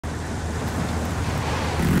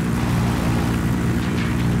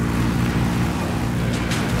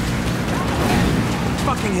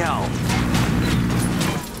living hell.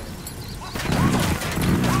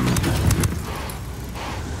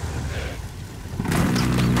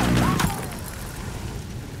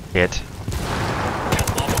 Hit.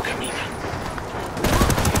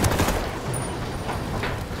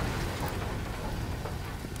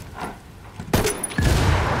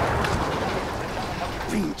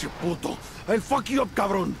 Pinche puto. I'll fuck you up,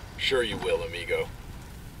 cabrón. Sure you will, amigo.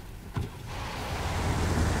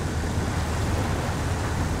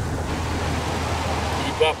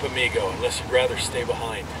 Keep up, amigo, unless you'd rather stay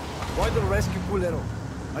behind. Why the rescue, culero?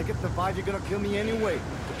 I get the vibe you're gonna kill me anyway.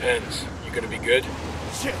 Depends. You gonna be good?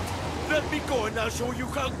 Shit! Let me go and I'll show you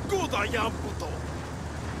how good I am, puto!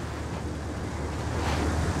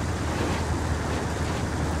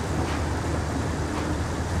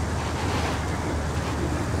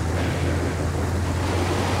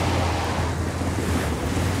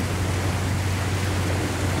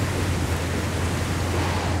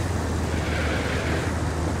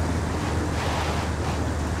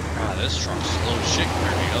 This truck's slow as shit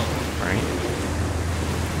compared to the other one. Right?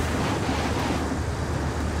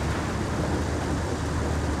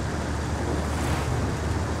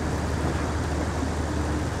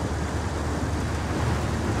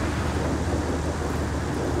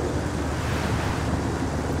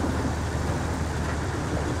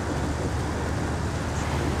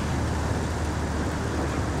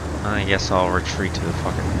 I guess I'll retreat to the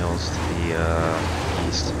fucking hills to the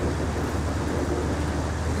east.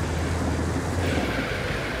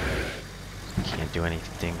 Can't do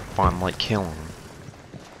anything fun like killing him.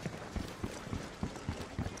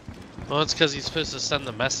 Well, it's because he's supposed to send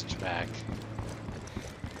the message back.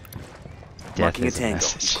 Marking a tango,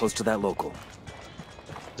 message. close to that local.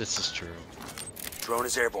 This is true. Drone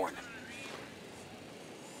is airborne.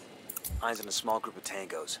 Eyes on a small group of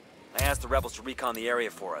tangos. I asked the rebels to recon the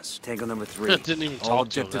area for us. Tango number 3. Didn't even All talk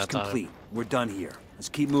to him objectives that time. complete. We're done here. Let's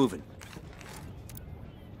keep moving.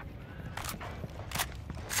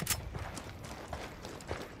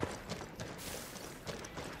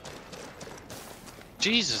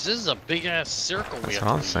 Jesus, this is a big ass circle we That's have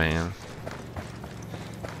what I'm to leave. saying.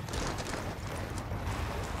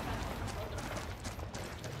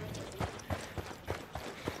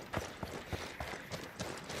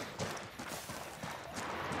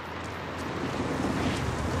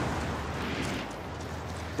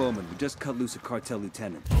 Bowman, we just cut loose a cartel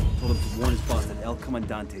lieutenant. Told him to warn his boss that El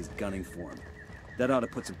Comandante's gunning for him. That ought to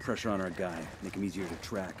put some pressure on our guy, make him easier to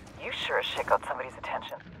track. You sure as shit got somebody's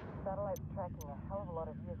attention. Satellite's tracking a hell of a lot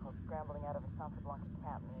of vehicles scrambling out of a Santa Blanca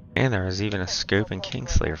camp. And there was even a scope and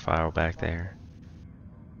Kingslayer file back there.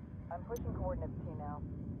 I'm pushing coordinates to you now.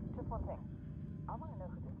 Just one thing. I want to know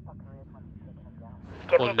who this fucker is when he's taking him down.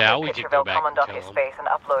 Give Well, me a now clear we picture can of go El back and kill Comandante's him. face and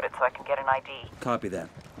upload it so I can get an ID. Copy that.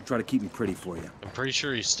 I'll try to keep him pretty for you. I'm pretty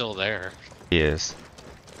sure he's still there. He is.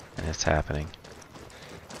 And it's happening.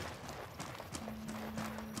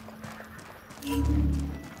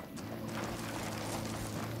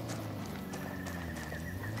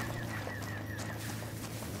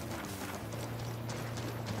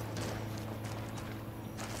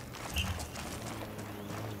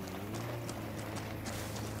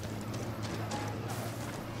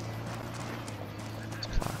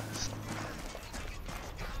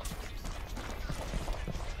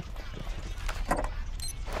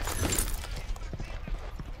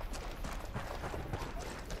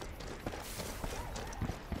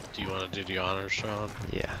 Do you want to do the honors, Sean?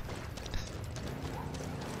 Yeah.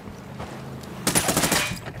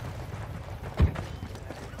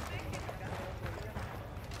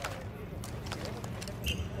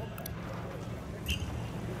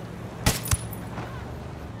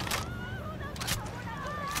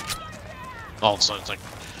 All of a sudden it's like,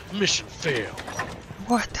 mission failed.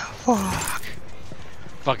 What the fuck?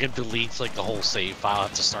 Fucking deletes like the whole save file. I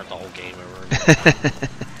have to start the whole game over again.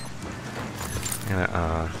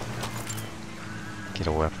 Gonna get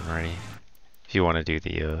a weapon ready. If you want to do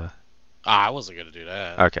the I wasn't gonna do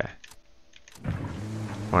that. okay.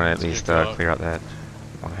 Want to at It's a least good go. clear out that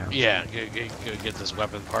one house. Yeah, get this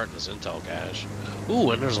weapon part and this intel cache.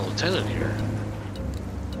 Ooh, and there's a lieutenant here.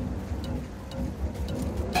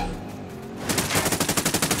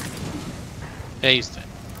 Hey, he's dead.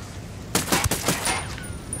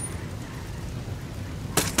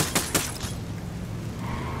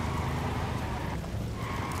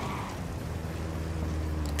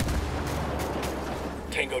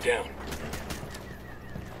 Tango down.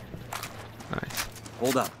 Nice.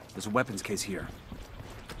 Hold up. There's a weapons case here.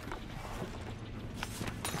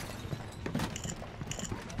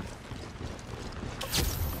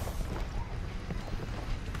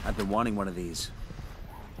 I've been wanting one of these.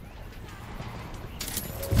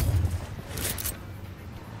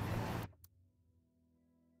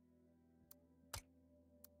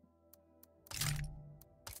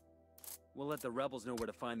 We'll let the rebels know where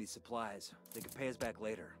to find these supplies. They can pay us back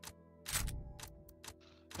later.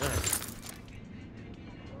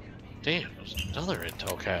 Damn, there's another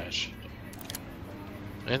intel cache.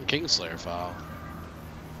 And Kingslayer file.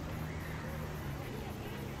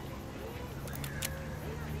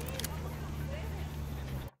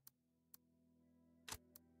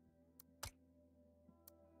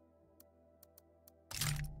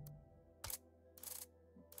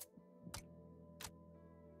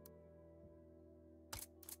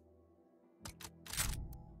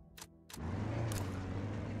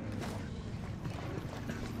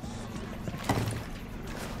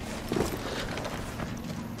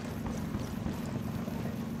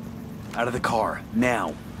 Out of the car,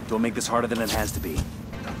 now. Don't make this harder than it has to be.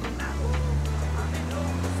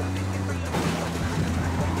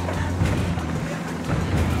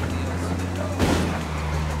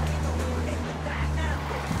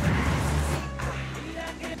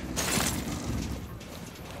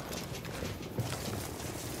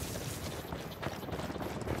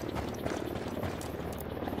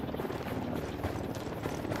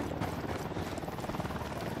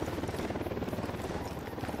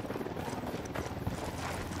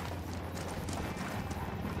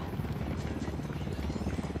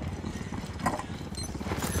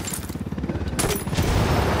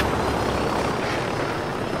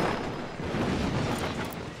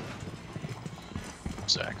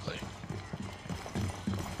 Exactly.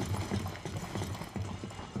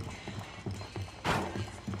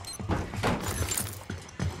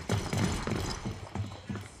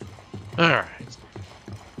 Alright.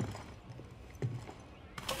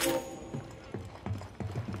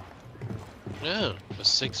 Yeah, a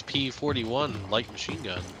 6P41 light machine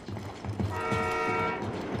gun.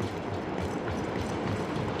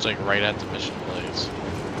 It's like right at the mission place.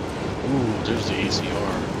 Ooh, there's the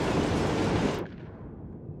ACR.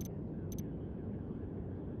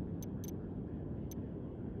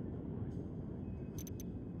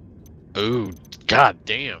 Ooh, god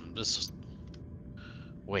damn, this is...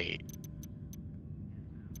 Wait.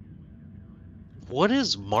 What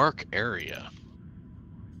is mark area?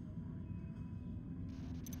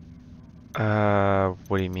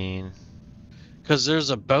 What do you mean? Because there's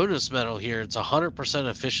a bonus medal here. It's 100%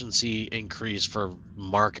 efficiency increase for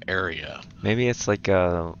mark area. Maybe it's like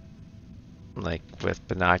like with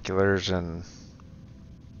binoculars and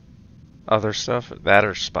other stuff. That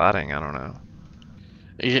or spotting, I don't know.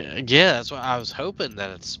 Yeah, that's what I was hoping,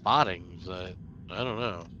 that it's spotting, but I don't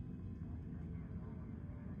know.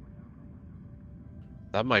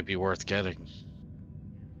 That might be worth getting.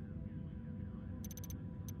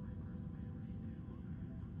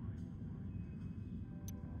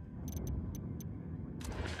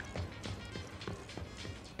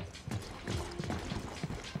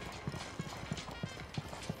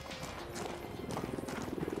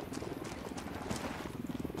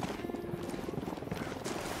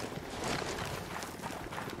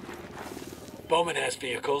 Bowman has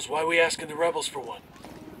vehicles. Why are we asking the rebels for one?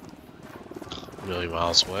 A million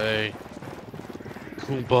miles away.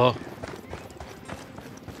 Koompa.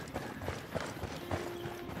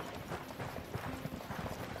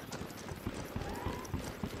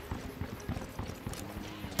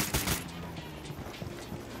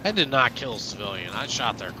 I did not kill a civilian. I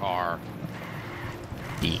shot their car.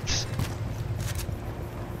 Eeks.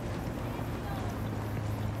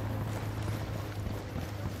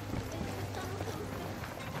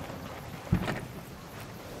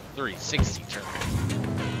 .360 turret.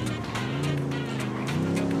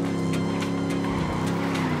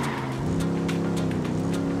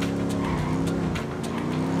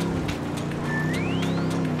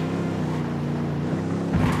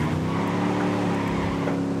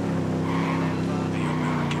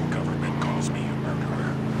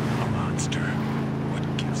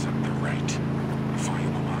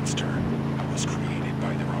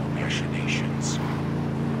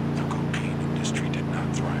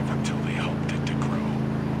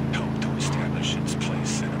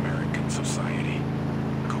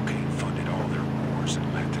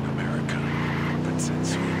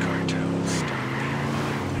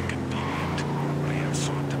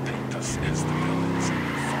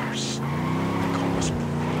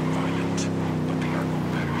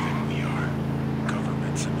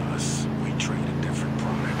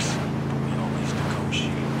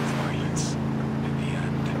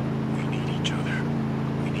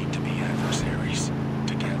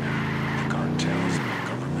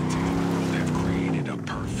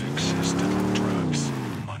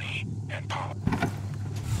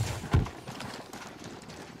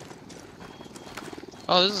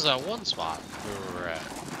 Oh, this is that one spot where we were at,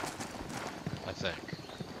 I think.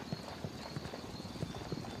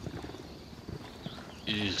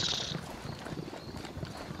 Eesh.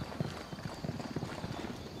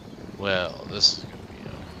 Well, this is gonna be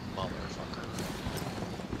a motherfucker.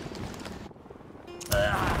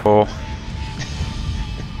 Oh.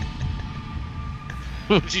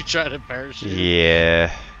 Would you try to parachute?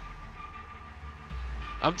 Yeah.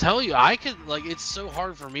 I'm telling you, I could, like, it's so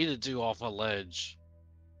hard for me to do off a ledge.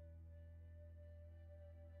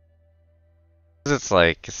 It's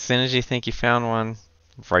like, as soon as you think you found one,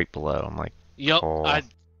 right below. I'm like, Yup, oh.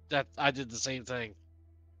 I did the same thing.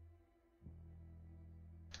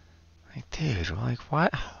 Like, dude, like,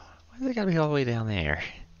 what? Why does it gotta be all the way down there?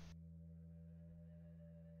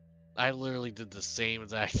 I literally did the same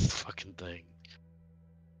exact fucking thing.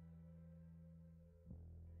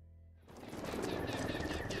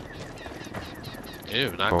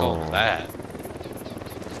 Ew, not going for that.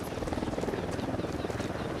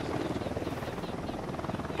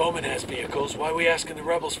 Bowman has vehicles. Why are we asking the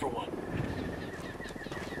rebels for one?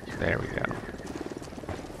 There we go.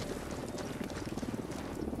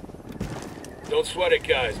 Don't sweat it,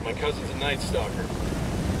 guys. My cousin's a Night Stalker.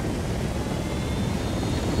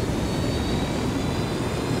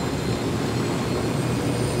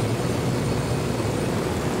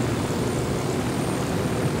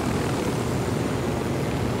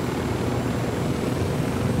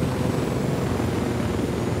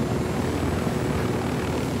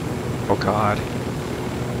 Oh god.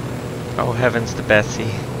 Oh heavens to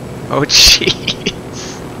Betsy. Oh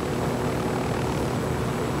jeez.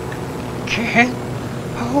 Can't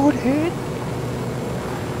hold it.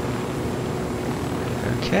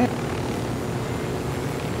 Okay.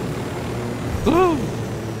 Woo!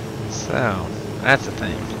 So, that's a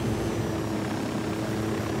thing.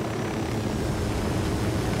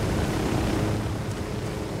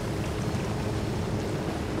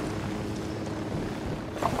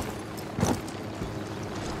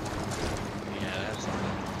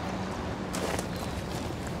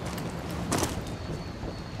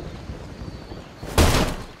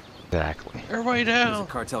 Exactly. Everybody There's down. a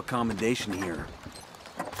cartel commendation here.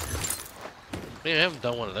 Man, I haven't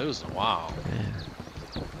done one of those in a while.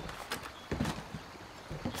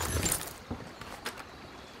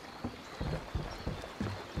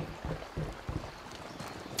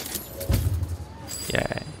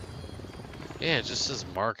 Yeah. Yeah, it just says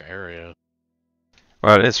mark area.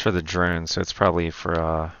 Well, it is for the drone, so it's probably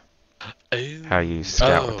for how you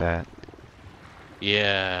scout with that.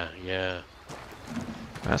 Yeah, yeah.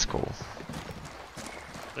 That's cool.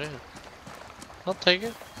 Yeah. I'll take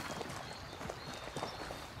it.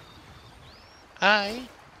 Hi.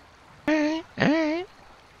 Alright.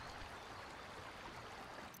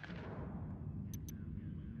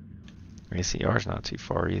 ACR's not too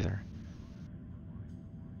far either.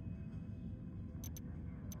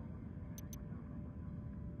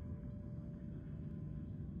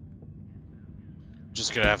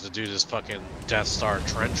 Just gonna have to do this fucking Death Star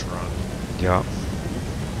trench run. Yup.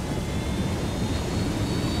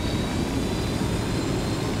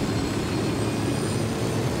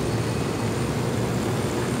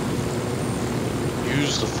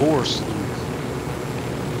 Use the Force, Luke.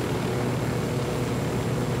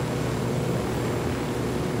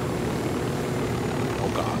 Oh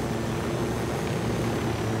god.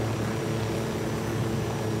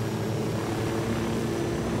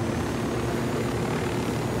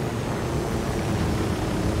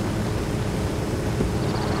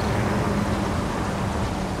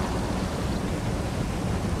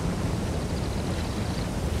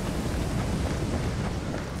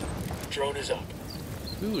 Drone is up.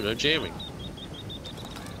 Ooh, no jamming.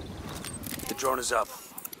 The drone is up.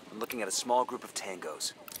 I'm looking at a small group of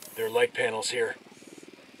tangos. There are light panels here.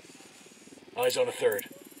 Eyes on a third.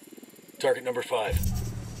 Target number 5.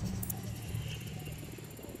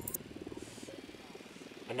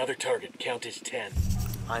 Another target. Count is 10.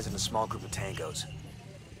 Eyes on a small group of tangos.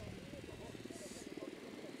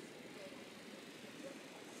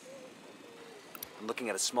 I'm looking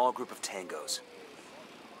at a small group of tangos.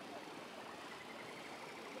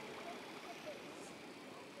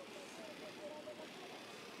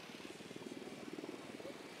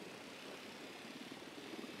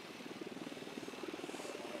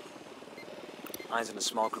 Eyes on a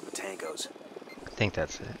small group of tangos. I think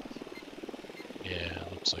that's it. Yeah,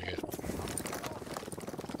 looks like it.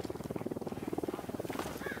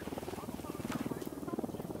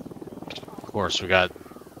 Of course, we got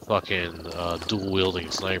fucking dual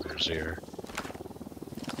wielding snipers here.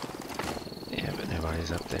 Yeah, but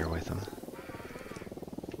nobody's up there with them.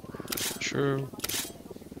 True.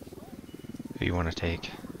 Who you want to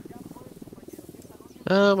take?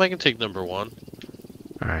 I can take number 1.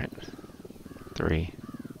 Alright. 3,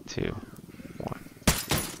 2, 1.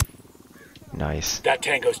 Nice. That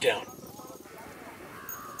tango's down.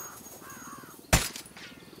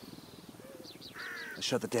 I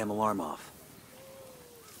shut the damn alarm off.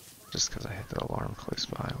 Just because I hit the alarm close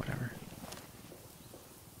by, whatever.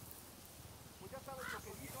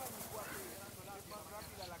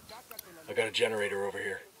 I got a generator over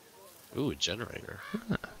here. Ooh, a generator.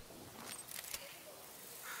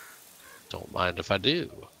 Don't mind if I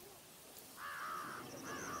do.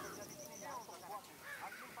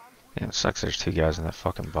 Yeah, it sucks there's 2 guys in that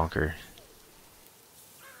fucking bunker.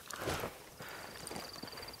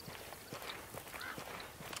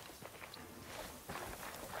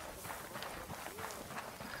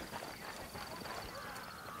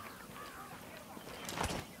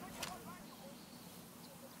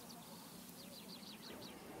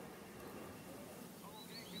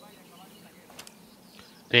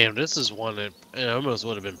 Damn, this is one that it almost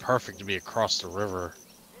would have been perfect to be across the river.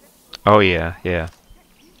 Oh yeah, yeah.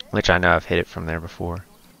 Which I know I've hit it from there before.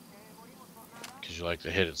 Because you like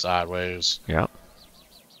to hit it sideways. Yep.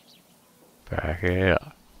 Back here.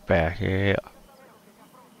 Back here.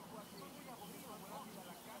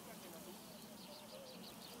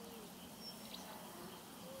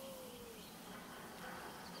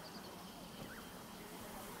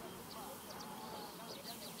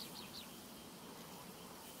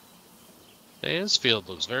 This field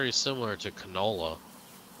looks very similar to canola.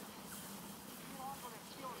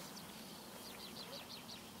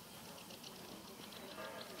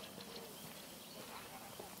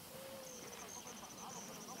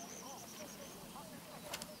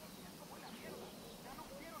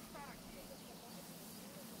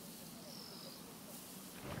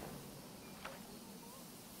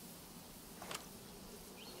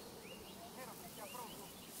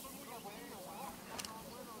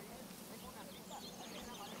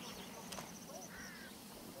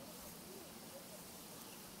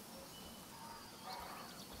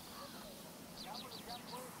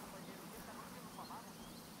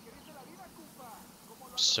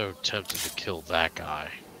 So tempted to kill that guy.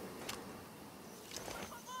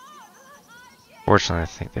 Fortunately, I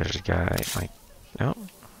think there's a guy, like, no,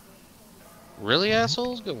 Really,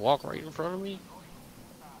 assholes? Gonna walk right in front of me?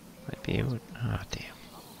 might be able, oh damn.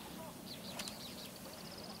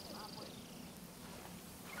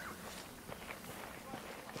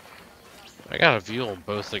 I got a view on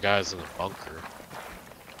both the guys in the bunker.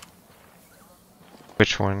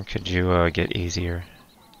 Which one could you get easier?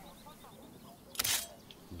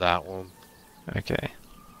 That one. Okay.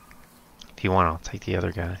 If you want, I'll take the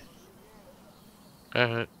other guy.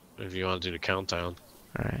 Alright, if you want to do the countdown.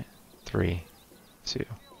 Alright. 3, 2,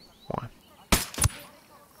 1.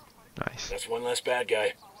 Nice. That's one less bad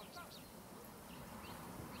guy.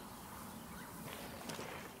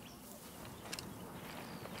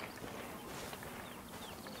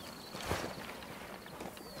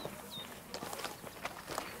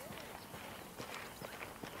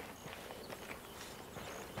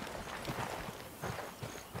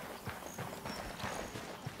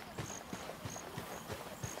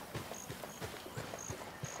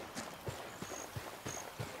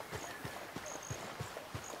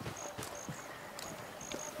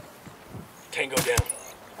 Tango down.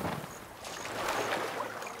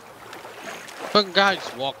 Fucking guy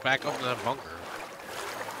just walked back up in that bunker.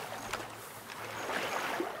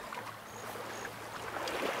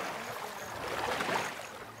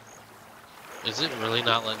 Is it really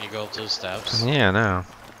not letting you go up those steps? Yeah, no.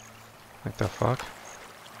 What the fuck?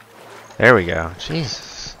 There we go.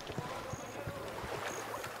 Jesus.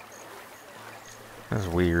 That's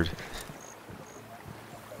weird.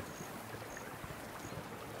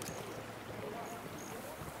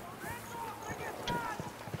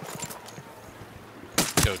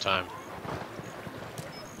 Go time.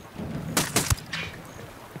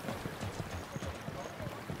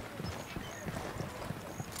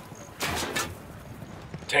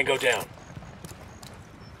 Tango down.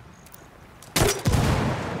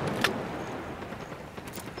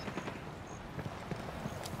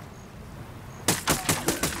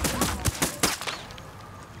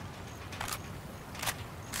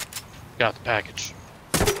 Got the package.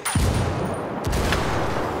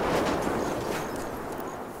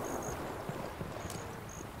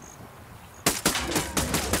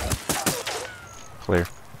 Clear.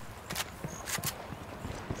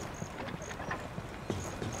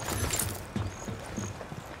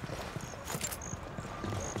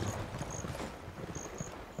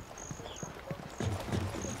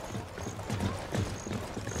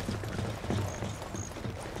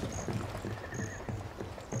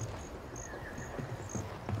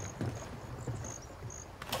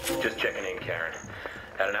 Just checking in, Karen.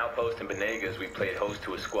 At an outpost in Benegas, we played host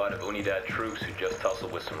to a squad of Unidad troops who just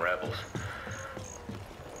tussled with some rebels.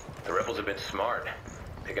 The rebels have been smart,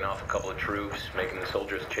 picking off a couple of troops, making the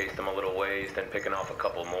soldiers chase them a little ways, then picking off a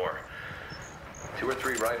couple more. 2 or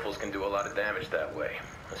 3 rifles can do a lot of damage that way,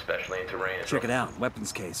 especially in terrain. Check it out,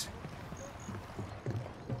 weapons case.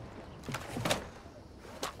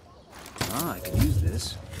 Ah, I could use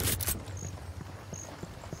this.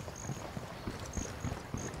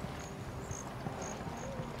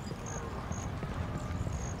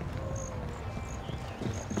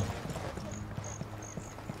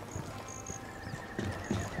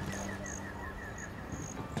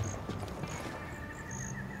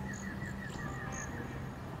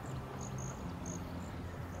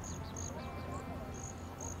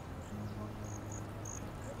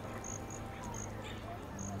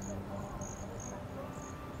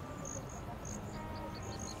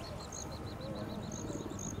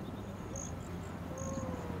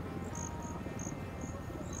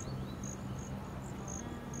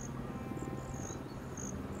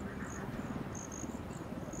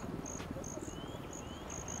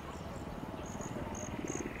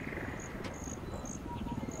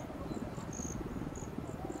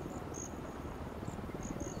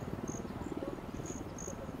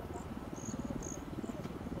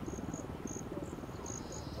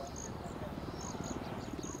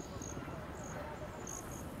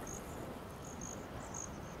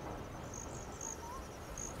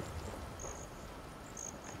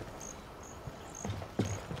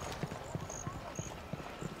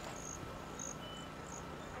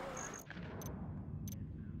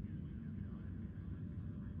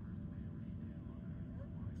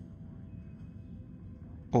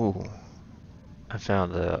 Ooh, I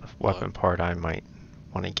found the weapon part I might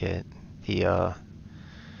want to get. The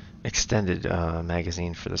extended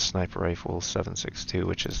magazine for the sniper rifle 7.62,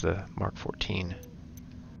 which is the Mark 14.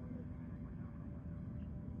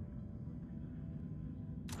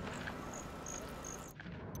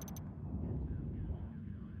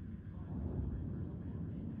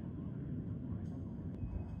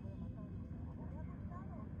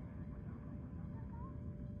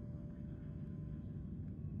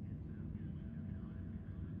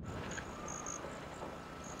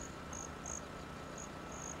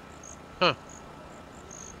 Huh.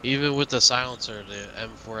 Even with the silencer, the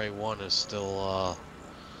M4A1 is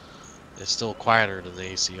still quieter than the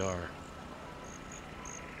ACR.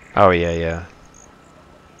 Oh yeah, yeah.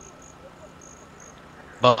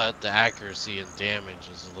 But the accuracy and damage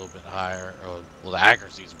is a little bit higher. Well, the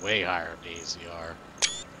accuracy is way higher than the ACR.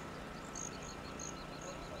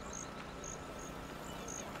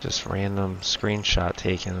 Just random screenshot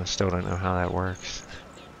taken. I still don't know how that works.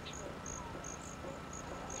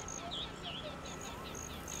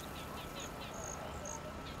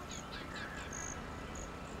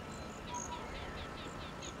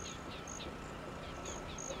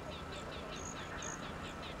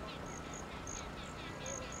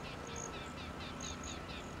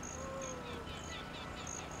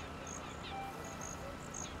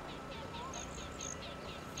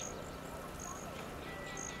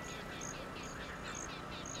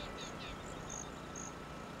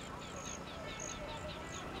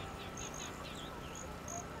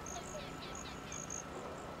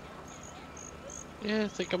 Yeah, I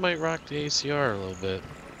think I might rock the ACR a little bit.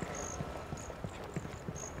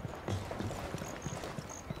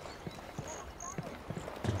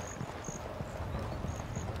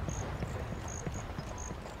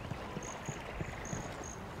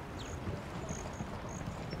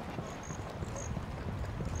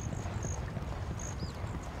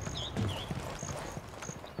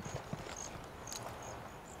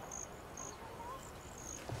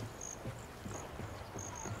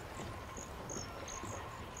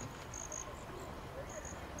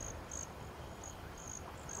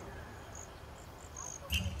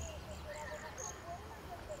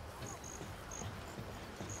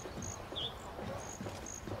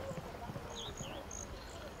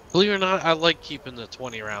 Believe it or not, I like keeping the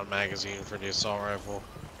 20-round magazine for the assault rifle.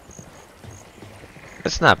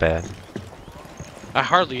 It's not bad. I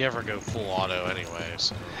hardly ever go full auto anyway,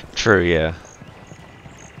 so... True, yeah.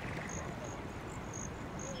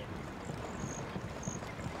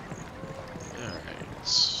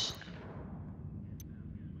 Alright.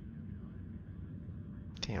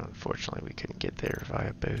 Damn, unfortunately we couldn't get there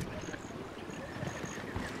via boat.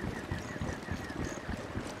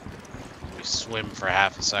 We swim for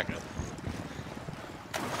half a second.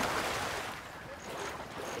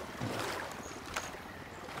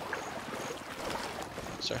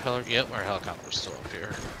 Is our yep, our helicopter's still up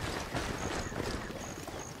here.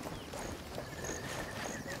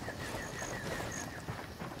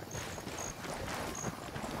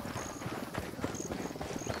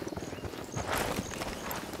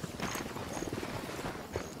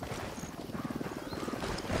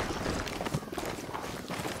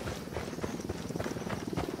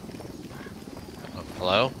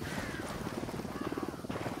 Hello?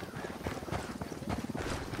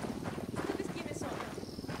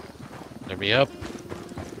 Let me up.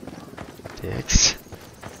 Dicks.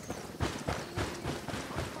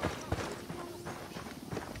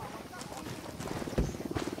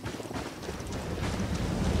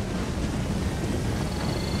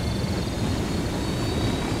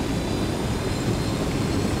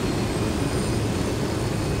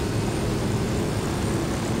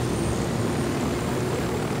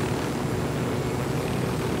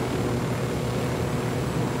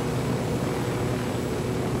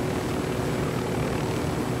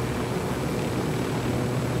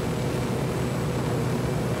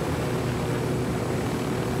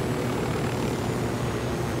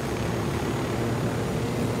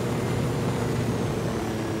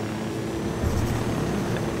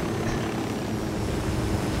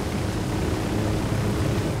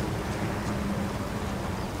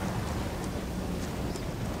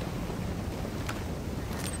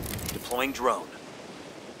 Deploying drone.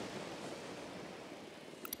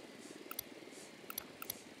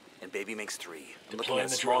 And baby makes 3. I'm looking Deploying at a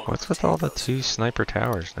the small drone. group What's of with all the tangos. 2 sniper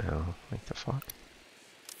towers now? Like the fuck?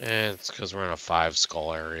 It's because we're in a 5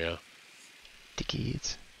 skull area.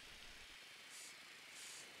 Dickies.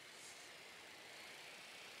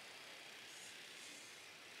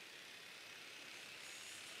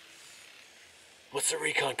 What's the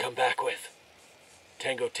recon come back with?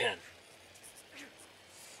 Tango 10.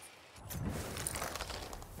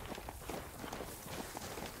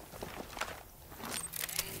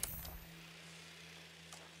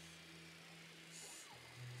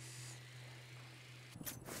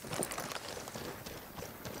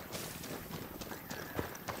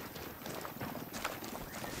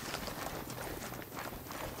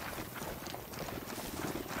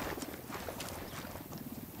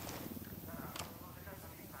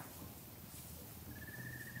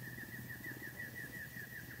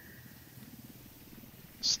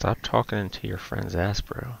 Stop talking into your friend's ass,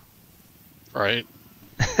 bro. Right?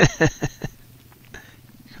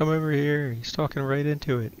 Come over here. He's talking right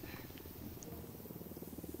into it.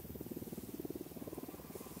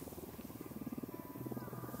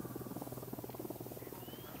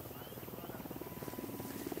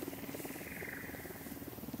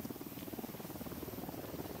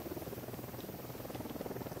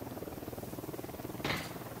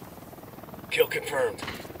 Kill confirmed.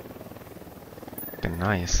 Fucking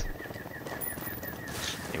nice.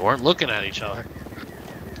 They weren't looking at each other.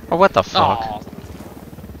 Oh, what the fuck? Aw.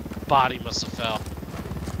 Body must have fell.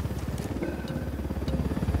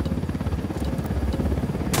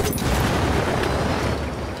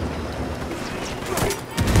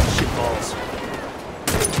 Shit balls.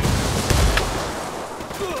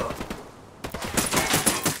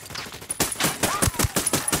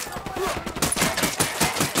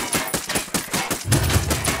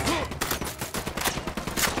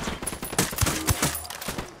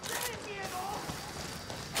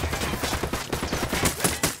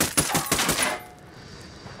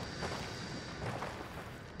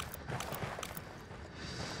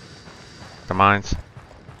 The mines.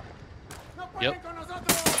 Yep.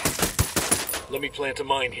 Let me plant a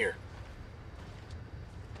mine here.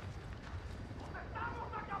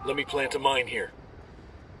 Let me plant a mine here.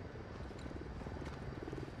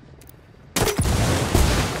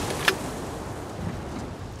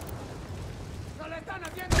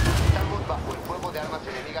 Estamos bajo el fuego de armas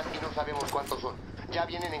enemigas y no sabemos cuántos son. Ya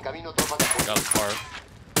vienen en camino tropas de apoyo. Got the part.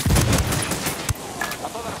 A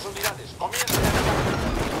todas las unidades, comiencen a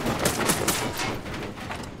atacar.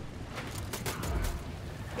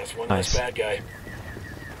 That's one Nice. less bad guy.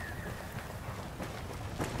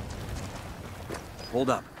 Hold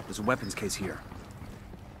up. There's a weapons case here.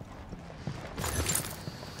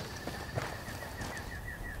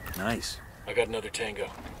 Nice. I got another tango.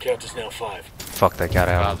 Count is now 5. Fuck, that got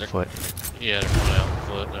out Wow, of the they're- foot. Yeah, they're coming out the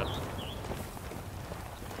foot now.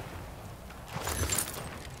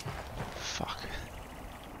 Fuck.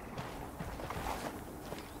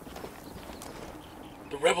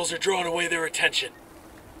 The rebels are drawing away their attention.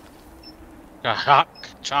 Got hot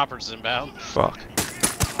choppers inbound. Fuck.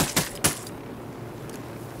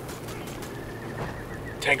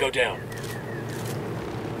 Tango down.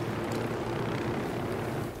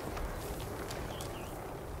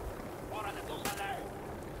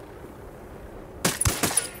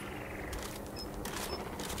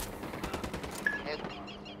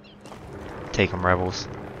 Take them, rebels.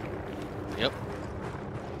 Yep.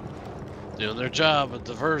 Doing their job at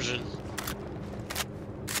diversion.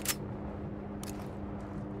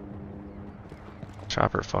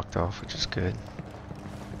 Chopper fucked off, which is good.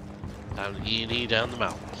 Time to E&E down the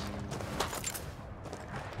mountain.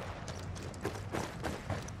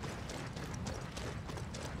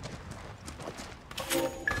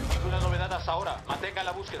 en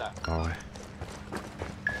la búsqueda. Oh,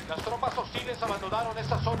 Las tropas hostiles abandonaron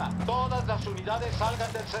esta zona. Todas las unidades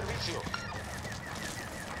salgan del servicio.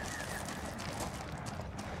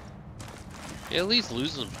 Yeah, at least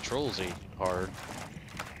losing patrols ain't hard.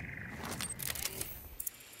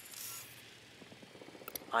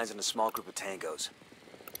 Eyes on a small group of tangos.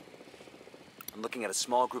 I'm looking at a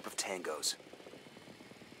small group of tangos.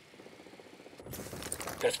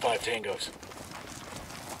 That's 5 tangos.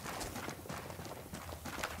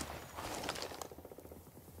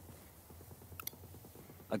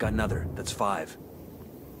 I got another. That's 5.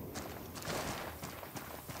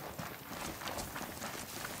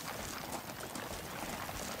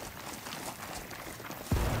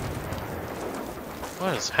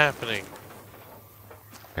 What is happening?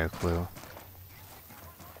 no clue.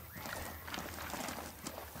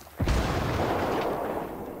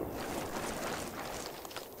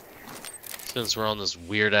 Since we're on this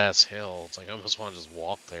weird ass hill, it's like I almost want to just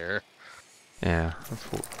walk there. Yeah, I'm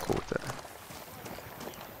cool with that.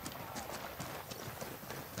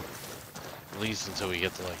 At least until we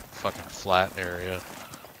get to like fucking flat area.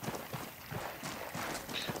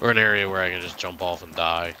 Or an area where I can just jump off and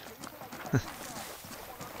die.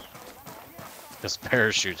 Because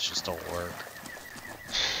parachutes just don't work.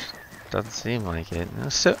 Doesn't seem like it. It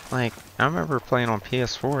was so, like, I remember playing on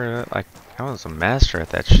PS4, like, I was a master at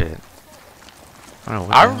that shit. I don't know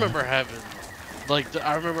what I the hell. remember having,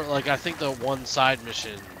 like, I think the one side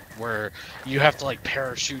mission where you have to, like,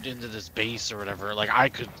 parachute into this base or whatever,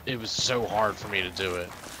 like, it was so hard for me to do it.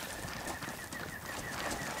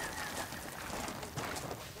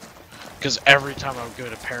 Because every time I would go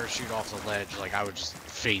to parachute off the ledge, like, I would just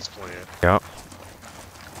face plant. Yep.